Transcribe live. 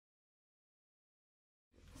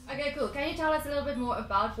Okay, cool. Can you tell us a little bit more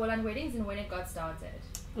about Boland Weddings and when it got started?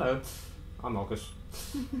 Hello, I'm Markus.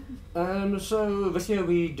 So this year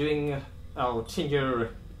we're doing our 10-year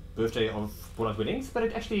birthday of Boland Weddings, but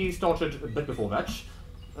it actually started a bit before that.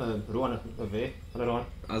 Ruan over there. Hello, Ruan.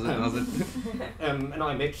 How's it? And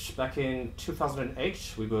I met back in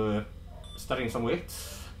 2008. We were studying somewhere.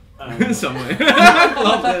 Somewhere.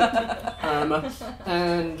 Love it.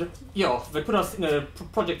 And yeah, they put us in a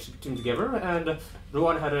project team together, and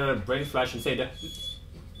Ruan had a brain flash and said,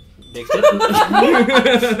 Dexter.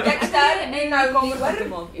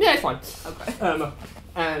 Yeah, it's fine. Okay.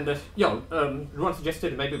 And Ruan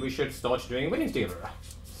suggested maybe we should start doing weddings together.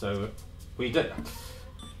 So we did.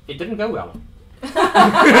 It didn't go well. So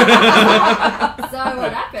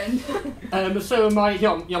what happened? So my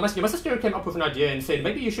sister came up with an idea and said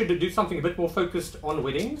maybe you should do something a bit more focused on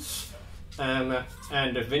weddings. And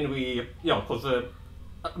then we, because the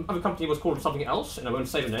other company was called something else, and I won't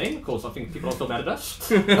say the name because I think people are still mad at us.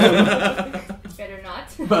 Better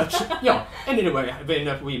not. But yeah, and anyway,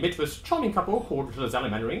 then we met this charming couple called Lazelle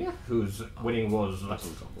Mannering, whose wedding was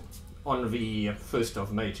on the 1st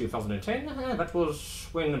of May 2010. That was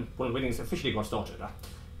when Boland Weddings officially got started.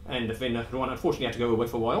 And then Ruan unfortunately had to go away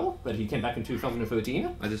for a while, but he came back in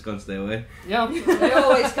 2013. I just can't stay away. Yeah. They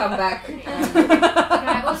always come back.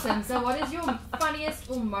 Okay, awesome. So what is your funniest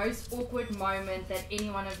or most awkward moment that any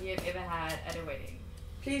one of you have ever had at a wedding?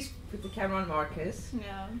 Please put the camera on Markus.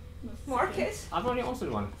 Yeah. Markus? I've already answered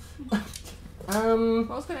one. I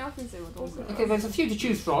was going to ask you to say what also. Okay, there's a few to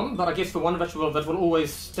choose from, but I guess the one that will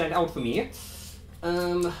always stand out for me.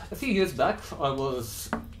 A few years back, I was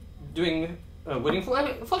doing a wedding for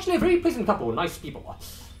actually a very pleasant couple, nice people.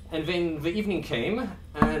 And then the evening came,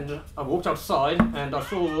 and I walked outside, and I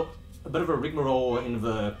saw a bit of a rigmarole in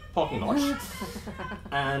the parking lot.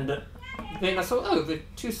 And then I saw, the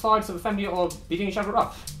two sides of the family are beating each other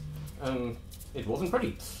up. It wasn't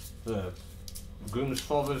pretty. The groom's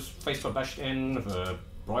father's face got bashed in, the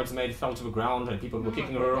bridesmaid fell to the ground, and people were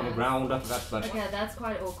kicking her on the ground. Okay, that's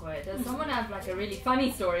quite awkward. Does someone have like a really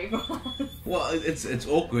funny story for us? Well, it's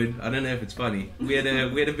awkward. I don't know if it's funny. We had a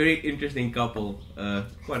very interesting couple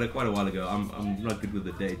quite a while ago. I'm not good with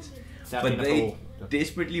the dates, but they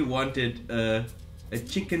desperately wanted a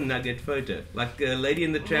chicken nugget photo, like a Lady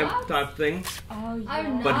in the Tramp type thing, Oh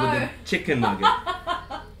no. but with a chicken nugget.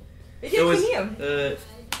 It was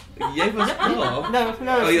Jy was klaar. No.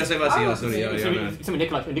 Oh yes, I was. Yeah, sorry. Yeah. It's a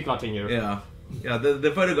Nicola tenure. Yeah.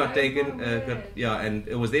 The photo got taken. And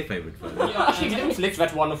it was their favorite photo. Yeah, actually, we didn't select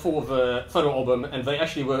that one for the photo album, and they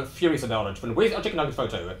actually were furious about it. When where's our chicken nugget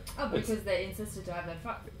photo? Oh, because they insisted to have that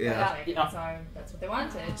photo. Yeah. So that's what they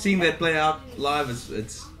wanted. Seeing that play out live,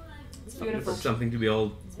 it's beautiful. something to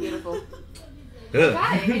behold. It's beautiful.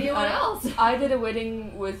 Okay, anyone else? I did a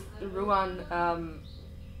wedding with Ruan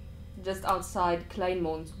just outside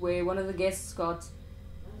Kleinmond, where one of the guests got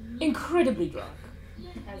incredibly drunk.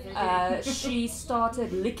 She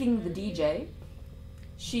started licking the DJ.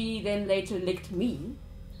 She then later licked me,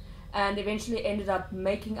 and eventually ended up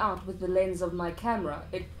making out with the lens of my camera.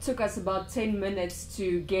 It took us about 10 minutes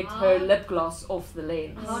to get her lip gloss off the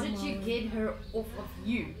lens. How did you get her off of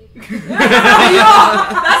you?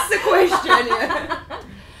 Yeah, that's the question. Yeah.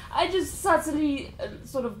 I just subtly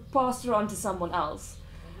sort of passed her on to someone else.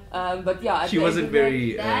 But yeah, She wasn't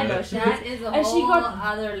very. That is a and whole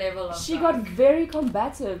other level of She got very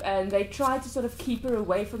combative, and they tried to sort of keep her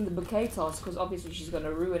away from the bouquet toss, because obviously she's going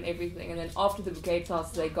to ruin everything. And then after the bouquet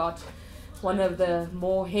toss, they got one of the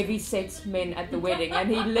more heavy-set men at the wedding, and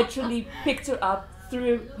he literally picked her up,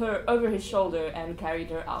 threw her over his shoulder, and carried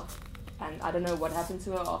her out. And I don't know what happened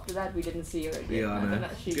to her after that. We didn't see her again. Yeah, I know.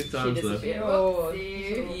 She Good times though. disappeared. Oh,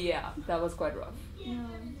 Yeah, that was quite rough. Yeah.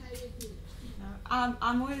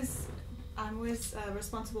 I'm always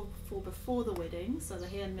responsible for before the wedding, so the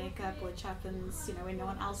hair and makeup, which happens, when no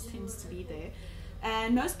one else tends to be there.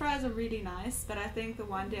 And most brides are really nice, but I think the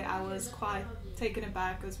one day I was quite taken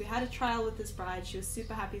aback because we had a trial with this bride. She was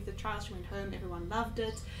super happy with the trial. She went home, everyone loved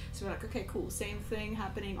it. So we're like, okay, cool, same thing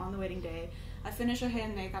happening on the wedding day. I finish her hair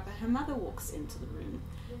and makeup, and her mother walks into the room,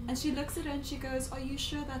 and she looks at her and she goes, "Are you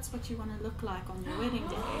sure that's what you want to look like on your wedding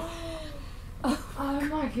day?" Oh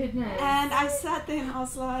my goodness. And I sat there and I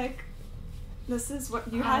was like, this is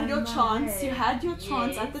what you had your chance. You had your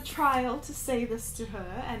chance at the trial to say this to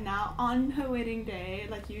her, and now on her wedding day,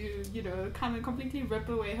 like you come and completely rip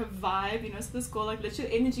away her vibe. So this girl, like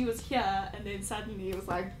literally energy was here, and then suddenly it was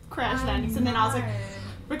like crash landing. And then I was like,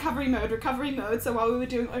 recovery mode. So while we were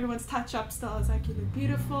doing everyone's touch-up still, I was like, you look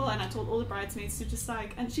beautiful. And I told all the bridesmaids to just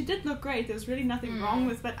like, and she did look great. There was really nothing wrong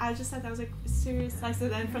with, but I just said, I was like, serious. Like, so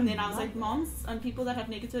then from then I was like, moms and people that have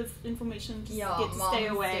negative information just get to stay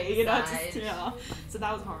away, you know, just, yeah. So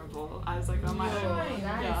that was horrible. I was like, oh my god.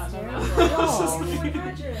 That is terrible. Oh,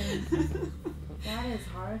 imagine. That is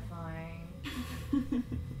horrifying.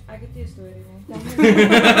 I get die story nie.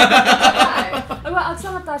 Maar ek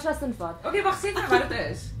sal Natasha se vat. Okay, wag, sê net wat dit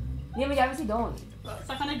is. Nee, maar jy was nie daar nie.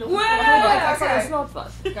 Sy gaan net doen. Ek sal jou slot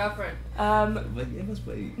vat. Go for it. But it was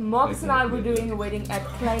by Markus and I were doing a wedding at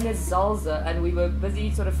Kleine Zalze, and we were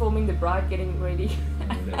busy sort of filming the bride getting ready.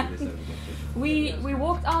 we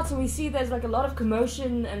walked out and we see there's like a lot of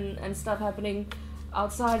commotion and stuff happening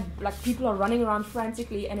outside. Like people are running around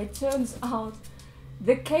frantically, and it turns out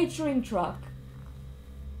the catering truck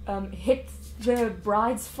hit the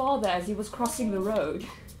bride's father as he was crossing the road.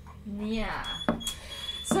 Yeah.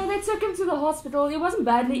 So they took him to the hospital. He wasn't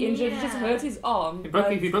badly injured, he just hurt his arm. He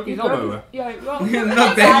broke his elbow. Yeah, well,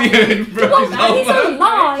 not badly, he broke his he's elbow.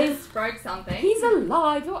 alive. Just broke something. He's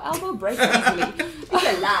alive. Your elbow breaks easily. He's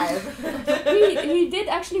alive. he did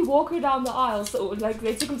actually walk her down the aisle. So like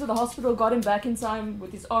they took him to the hospital, got him back in time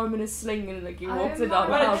with his arm in a sling, and like he walked her down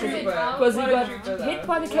the aisle because he got hit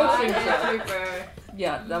by the catering truck.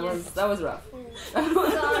 Yeah, that was rough. So,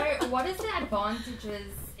 what is the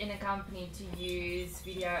advantages in a company to use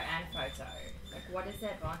video and photo? Like, what is the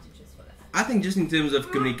advantages for that? I think just in terms of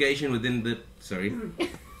communication within the... Sorry.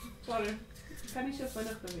 Sorry. Kan nie so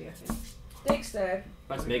vinnig beweeg nie. Dexter.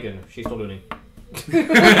 That's Megan. She's still learning.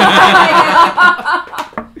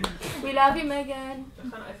 We love you, Megan.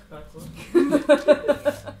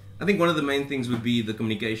 I think one of the main things would be the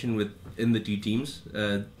communication within the two teams.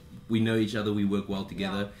 We know each other, we work well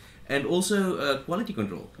together. And also quality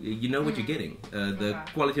control. You know what you're getting. The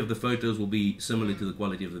quality of the photos will be similar to the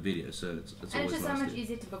quality of the video. So it's and always it's just nice so much to...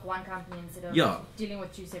 easier to book one company instead of dealing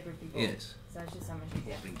with two separate people. Yes. So it's just so much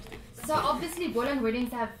easier. So obviously Boland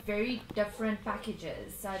Weddings have very different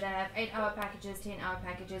packages. So they have 8-hour packages, 10-hour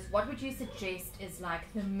packages. What would you suggest is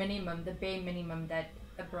like the minimum, the bare minimum that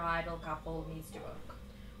a bridal couple needs to book?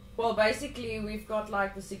 Well, basically we've got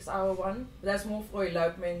like the 6-hour one. That's more for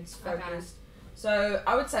elopements focused. So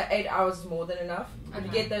I would say 8 hours is more than enough. If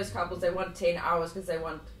you get those couples, they want 10 hours because they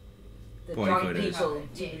want the drunk people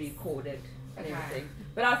to be recorded and everything.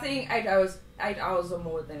 But I think 8 hours are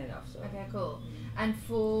more than enough. So. Okay, cool. And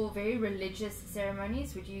for very religious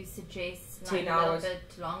ceremonies, would you suggest like 10 a hours. little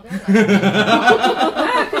bit longer?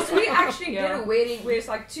 Because we actually did a wedding where it's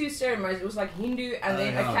like 2 ceremonies. It was like Hindu and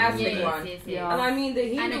then a Catholic one. Yes. And I mean the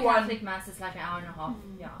Hindu and a one. Catholic mass is like an hour and a half.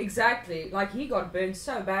 Yeah. Exactly. Like he got burned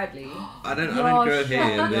so badly. I don't grow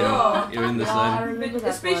hair and then you're in the sun. But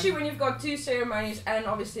especially when you've got 2 ceremonies and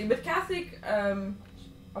obviously with Catholic, I'm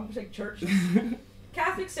gonna say church.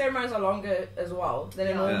 Catholic ceremonies are longer as well than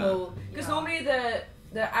a normal, because normally the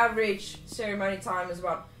average ceremony time is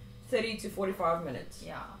about 30 to 45 minutes.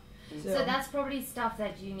 Yeah. So that's probably stuff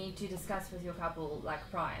that you need to discuss with your couple like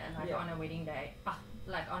prior, like on a wedding day,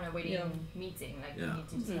 like on a wedding meeting, like you need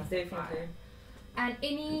to discuss it prior. And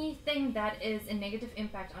anything that is a negative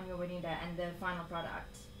impact on your wedding day and the final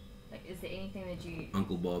product, like is there anything that you...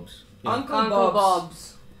 Uncle Bob's. Yeah. Uncle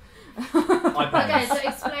Bob's. Okay, so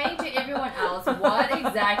explain to everyone else what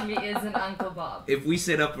exactly is an Uncle Bob. If we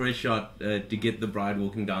set up for a shot to get the bride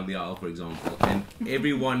walking down the aisle, for example, and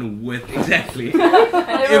everyone with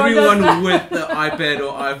everyone with the iPad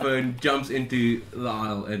or iPhone jumps into the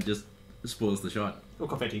aisle and just spoils the shot. Or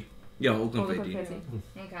confetti. Yeah, all confetti.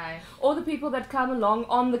 Okay. Or the people that come along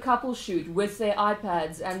on the couple shoot with their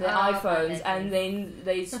iPads and their iPhones, and then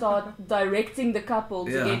they start directing the couple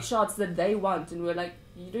to get shots that they want, and we're like,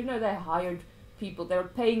 you do know they hired people, they're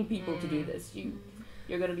paying people to do this.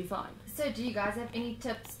 You're gonna be fine. So do you guys have any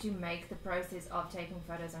tips to make the process of taking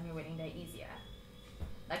photos on your wedding day easier?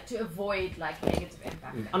 Like to avoid like negative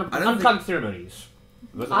impact? Unplugged ceremonies.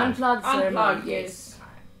 Unplugged ceremonies. Yes.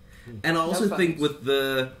 And I also think with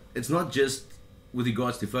it's not just with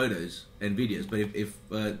regards to photos and videos, but if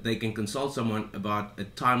they can consult someone about a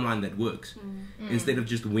timeline that works instead of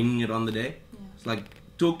just winging it on the day. It's like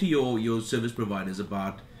talk to your service providers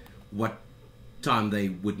about what time they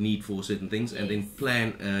would need for certain things, and then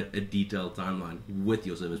plan a detailed timeline with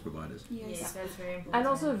your service providers. Yes, that's very important. And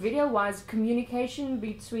also video-wise, communication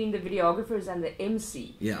between the videographers and the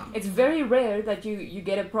MC. Yeah. It's very rare that you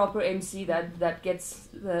get a proper MC that gets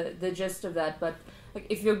the gist of that, but like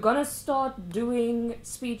if you're gonna start doing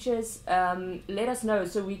speeches, let us know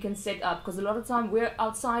so we can set up, because a lot of time we're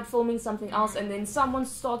outside filming something else and then someone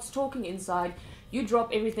starts talking inside. You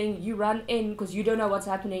drop everything, you run in because you don't know what's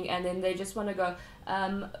happening, and then they just want to go,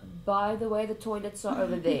 by the way, the toilets are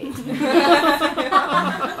over there.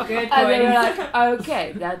 Good And they were like,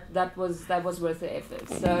 okay, that was worth the effort.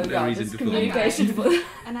 So just communication for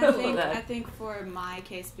And I think for my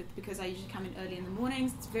case, because I usually come in early in the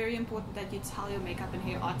mornings, it's very important that you tell your makeup and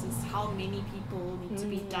hair artists how many people need to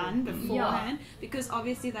be done beforehand, because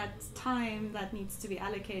obviously that's time that needs to be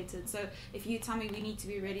allocated. So if you tell me we need to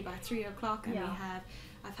be ready by 3 o'clock and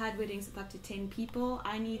I've had weddings with up to 10 people,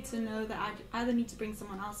 I need to know that I either need to bring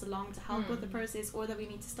someone else along to help with the process, or that we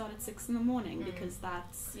need to start at 6 in the morning, because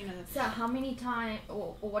that's, So how many time,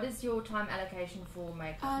 or what is your time allocation for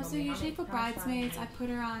makeup? So usually for bridesmaids, I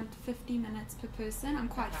put around 50 minutes per person. I'm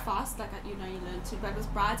quite fast, like you learn to, but with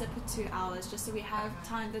brides I put 2 hours, just so we have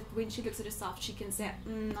time that when she looks at herself, she can say,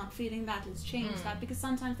 not feeling that, let's change that, because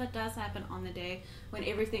sometimes that does happen on the day when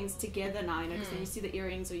everything's together now, because then you see the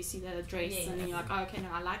earrings or you see the dress, and then you're like, oh, okay, no,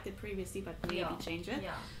 I liked it previously, but maybe change it.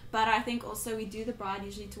 But I think also we do the bride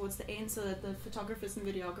usually towards the end, so that the photographers and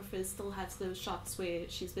videographers still have those shots where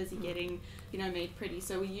she's busy getting, made pretty.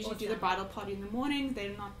 So we usually do the bridal party in the morning.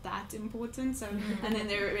 They're not that important. So and then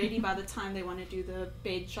they're ready by the time they want to do the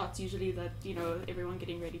bed shots. Usually that everyone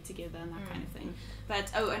getting ready together and that kind of thing.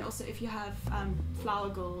 But and also if you have flower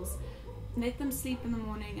girls, let them sleep in the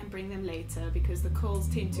morning and bring them later, because the curls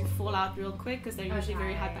tend to fall out real quick because they're usually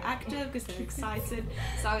very hyperactive because they're excited.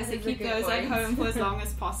 So I would say keep those at home for as long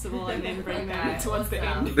as possible and then bring them towards the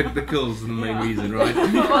end. The curls are the main reason, right?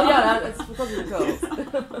 Well, that's because of the curls.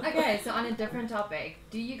 Okay, so on a different topic,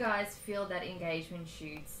 do you guys feel that engagement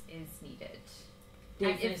shoots is needed?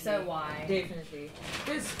 Definitely. And if so, why? Definitely.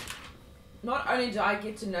 Because not only do I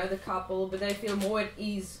get to know the couple, but they feel more at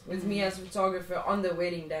ease with me as a photographer on the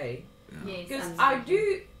wedding day. Yes, because I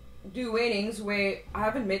do weddings where I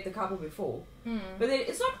haven't met the couple before, but then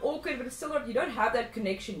it's not awkward, but it's still not, you don't have that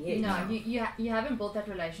connection yet. No, you haven't built that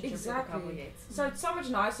relationship with the couple yet. So it's so much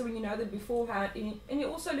nicer when you know them beforehand, and you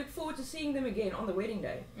also look forward to seeing them again on the wedding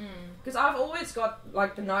day. Because I've always got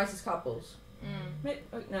like the nicest couples.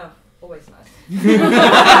 No, always nice.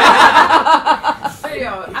 I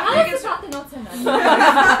think it's not the not so nice.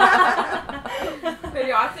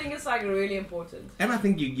 I think it's like really important. And I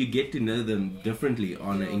think you get to know them differently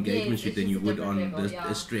on an engagement shoot than you would on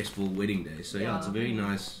a stressful wedding day. So it's a very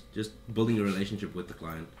nice, just building a relationship with the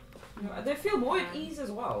client. They feel more at ease as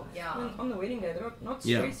well. On the wedding day, they're not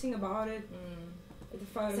stressing about it.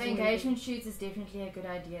 So engagement shoots is definitely a good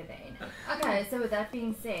idea then. Okay, so with that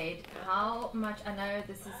being said, how much, I know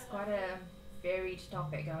this is quite a varied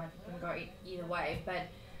topic, I can go either way, but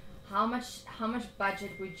how much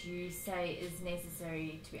budget would you say is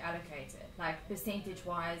necessary to be allocated, like percentage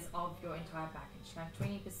wise of your entire package, like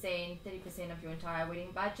 20%, 30% of your entire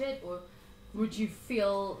wedding budget, or would you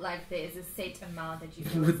feel like there is a set amount that you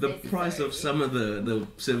feel with the necessary? price of some of the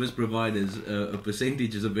service providers, a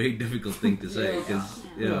percentage is a very difficult thing to say, because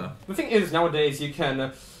the thing is, nowadays you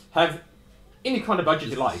can have any kind of budget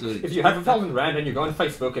you like. So if you have 1,000 rand and you go on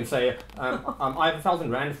Facebook and say, I have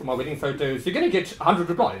 1,000 rand for my wedding photos, you're going to get 100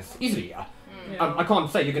 replies easily. I can't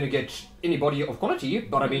say you're going to get anybody of quality,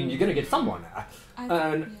 but I mean you're going to get someone.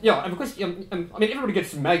 And because everybody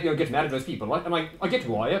gets mad at those people, right? And I get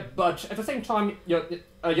why, but at the same time, you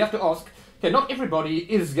have to ask. Okay, not everybody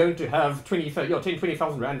is going to have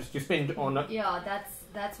 20,000 rand to spend on.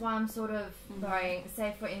 That's why I'm sort of going.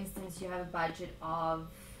 Say for instance, you have a budget of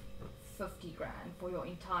 50 grand for your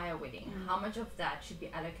entire wedding. How much of that should be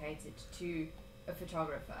allocated to a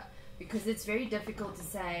photographer? Because it's very difficult to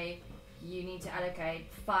say you need to allocate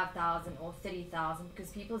 5,000 or 30,000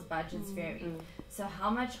 because people's budgets vary. So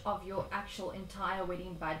how much of your actual entire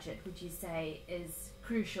wedding budget would you say is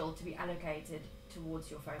crucial to be allocated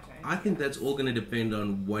towards your photo? I think that's all going to depend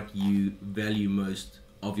on what you value most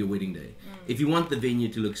of your wedding day. If you want the venue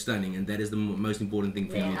to look stunning and that is the most important thing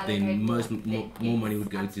for you, then more money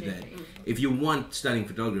would go to that. If you want stunning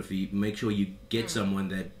photography, make sure you get someone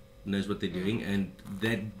that knows what they're doing, and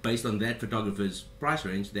that based on that photographer's price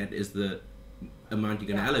range, that is the amount you're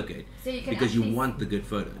going to allocate, so you because you want the good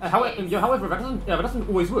photos. However, that doesn't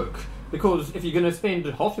always work, because if you're going to spend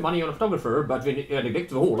half your money on a photographer but then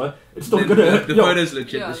neglect the hall, it's still going to... The photos look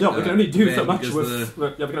shit. We can only do so much with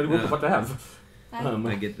what they have.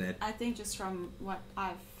 I get that. I think just from what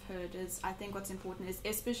I've heard is, I think what's important is,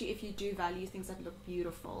 especially if you do value things that look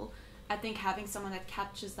beautiful, I think having someone that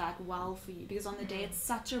captures that well for you, because on the day it's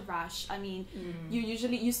such a rush. I mean,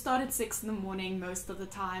 you start at 6 in the morning most of the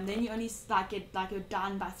time, then you only you're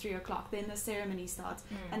done by 3 o'clock, then the ceremony starts,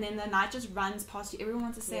 and then the night just runs past you. Everyone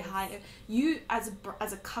wants to say hi. You as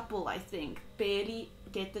a couple, I think, barely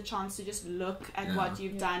get the chance to just look at what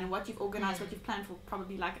you've done and what you've organized, what you've planned for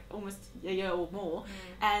probably like almost a year or more.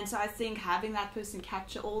 And so I think having that person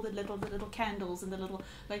capture all the little candles and the little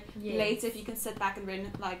later if you can sit back and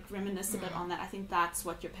reminisce a bit on that, I think that's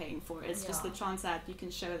what you're paying for. It's just the chance that you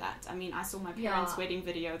can show that. I mean, I saw my parents' wedding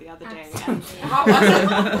video the other day, and how was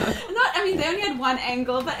it? They only had one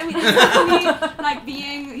angle, but I mean, for me, like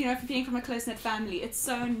being from a close-knit family, it's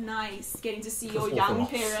so nice getting to see your young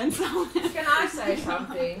parents. Can I say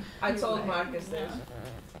something? I told Markus this.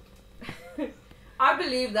 I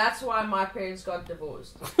believe that's why my parents got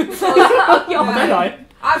divorced.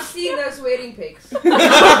 I've seen those wedding pics.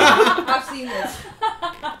 I've seen this.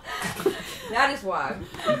 That is why.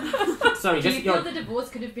 Sorry, do you feel the divorce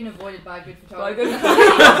could have been avoided by a good photographer?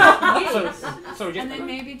 And then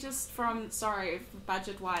maybe just from,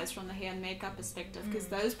 budget-wise, from the hair and makeup perspective, because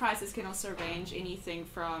those prices can also range anything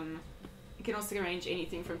from... It can also range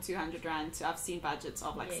anything from 200 Rand to I've seen budgets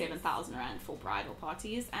of 7,000 Rand for bridal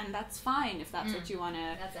parties, and that's fine if that's what you want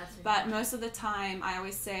to. But most of the time, I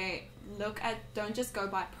always say, don't just go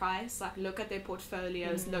by price. Like, look at their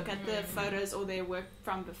portfolios, look at the photos or their work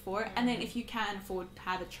from before, and then if you can afford,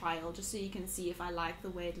 have a trial just so you can see if I like the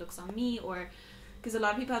way it looks on me, or. Because a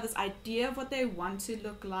lot of people have this idea of what they want to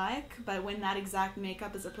look like, but when that exact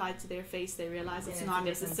makeup is applied to their face, they realize it's not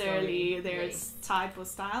necessarily their type or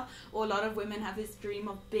style. Or a lot of women have this dream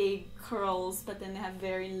of big curls, but then they have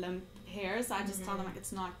very limp hair. So I just tell them,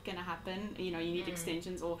 it's not going to happen. You need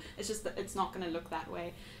extensions, or it's just that it's not going to look that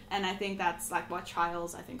way. And I think that's what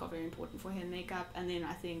trials, I think, are very important for hair and makeup. And then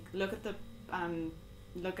I think look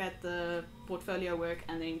at the portfolio work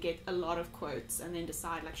and then get a lot of quotes and then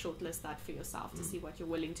decide, shortlist that for yourself to see what you're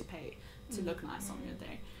willing to pay to look nice on your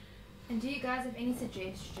day. And do you guys have any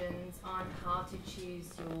suggestions on how to choose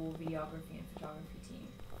your videography and photography team?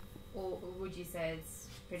 Or would you say it's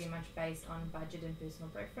pretty much based on budget and personal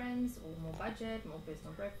preference, or more budget, more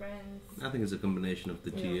personal preference? I think it's a combination of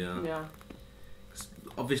the two, yeah.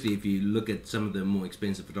 Obviously, if you look at some of the more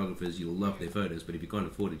expensive photographers, you'll love their photos, but if you can't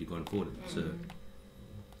afford it, you can't afford it. So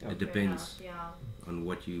it depends on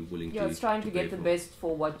what you're willing to. Yeah, it's trying to get the best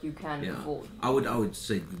for what you can afford. I would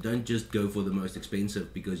say don't just go for the most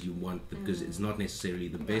expensive because you want, because it's not necessarily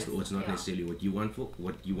the best, or it's not necessarily what you want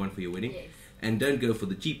for your wedding. Yes. And don't go for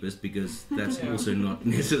the cheapest because that's also not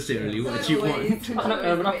necessarily what you want.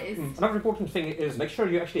 Another important thing is make sure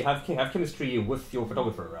you actually have chemistry with your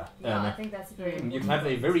photographer. I think that's very important. You can have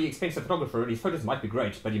a very expensive photographer. These photos might be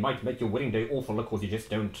great, but you might make your wedding day awful because you just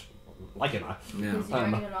don't like him. Because you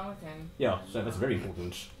don't get along with him. Yeah, so that's very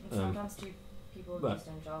important. Sometimes two people just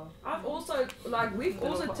don't gel. We've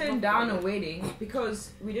also turned down a wedding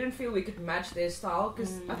because we didn't feel we could match their style.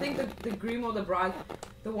 Because I think the groom or the bride,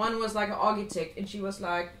 the one was like an architect, and she was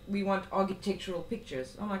like, we want architectural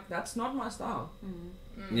pictures. I'm like, that's not my style.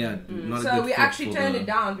 Yeah. So we actually turned it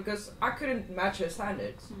down because I couldn't match her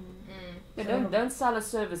standards. Don't sell a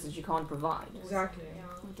service that you can't provide. Exactly.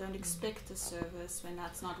 Don't expect a service when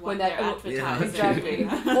that's not what they're advertising. Exactly.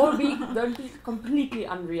 Or don't be completely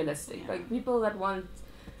unrealistic. Like people that want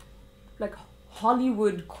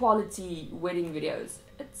Hollywood quality wedding videos.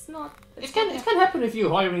 It's not. It can happen if you're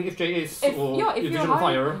hiring FJS or visual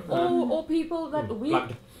fire. Or people that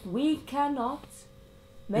we cannot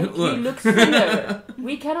make you look thinner.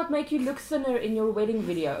 We cannot make you look thinner in your wedding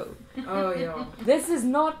video. Oh yeah. This is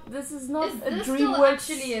not a DreamWorks.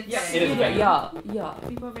 Actually a thing. Yeah.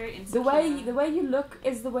 People are very insecure. The way you look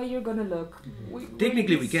is the way you're gonna look.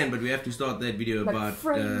 Technically we can, but we have to start that video about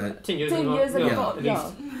 10 years ago.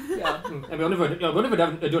 Yeah. And we'll never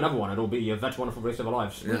do another one. It'll be that one for the rest of our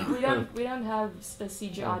lives. Yeah. We don't have a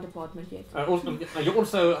CGI department yet. You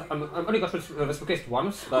also I've only got this request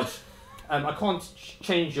once, but I can't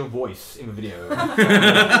change your voice in the video.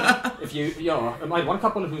 I had one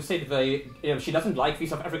couple who said she doesn't like the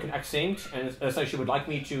South African accent, and so she would like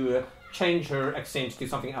me to change her accent to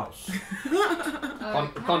something else.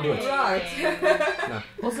 Can't do it. Right. No.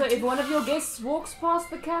 Also, if one of your guests walks past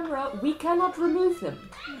the camera, we cannot remove them.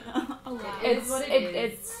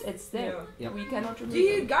 It's there. Yeah. We cannot remove them. Do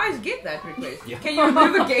you guys get that request? Yeah. Can you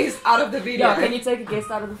remove a guest out of the video? Yeah, can you take a guest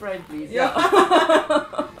out of the frame, please? Yeah.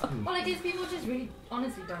 Well, I guess people just really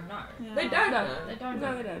honestly don't know. Yeah. They don't know. They don't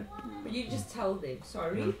know. But you just tell them,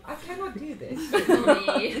 sorry, I cannot do this.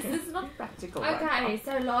 This is not practical. Okay,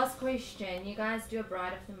 so last question. You guys do a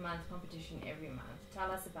Bride of the Month competition every month.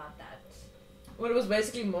 Tell us about that. Well, it was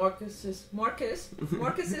basically Markus's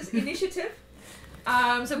initiative.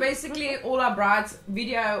 So basically all our brides,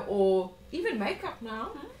 video or even makeup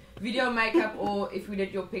now. Video, makeup, or if we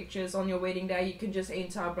did your pictures on your wedding day, you can just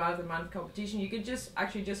enter our Bride of the Month competition. You can just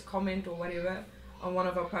comment or whatever on one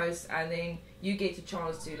of our posts, and then you get a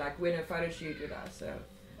chance to like win a photo shoot with us. So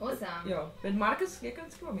awesome. Yeah, but Markus, jy kan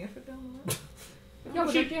skryf meer vertel. Yeah,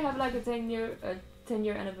 but did you have like a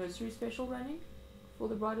 10-year anniversary special running for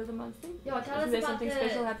the Bride of the Month thing? Yeah, tell us Is there about something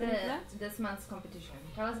special happening for that? This month's competition.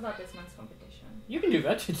 Tell us about this month's competition. You can do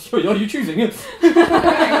that. You're choosing it. You're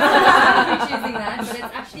choosing that, but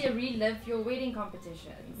it's actually a relive your wedding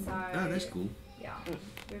competition. So that's cool. Yeah,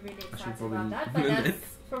 we're really excited about that. But that's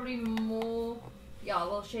probably more. Yeah,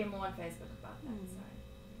 we'll share more on Facebook about that.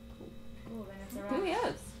 So cool. Then it's a wrap. Who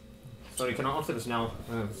is? Sorry, can I answer this now?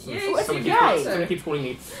 Yes, someone keeps calling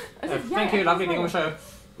me. Thank you, lovely being on the show.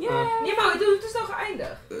 Yeah. Nee, maar het is nog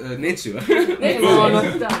geëindigd. Net zo.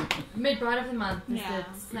 Met Bride of the Month. Ja.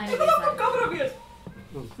 Camera weer.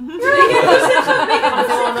 Nee,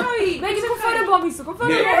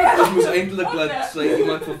 ons moest eindelijk laat sy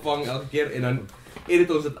iemand vervang elke keer en dan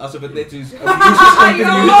edit ons het asof het net soos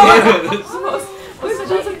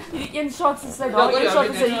die een shot is sy daar, een shot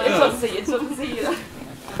is sy, een shot is sy.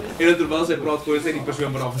 En terwyl sy praat, gooi sy die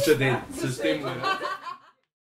persoon wat daar gesit het, sy stem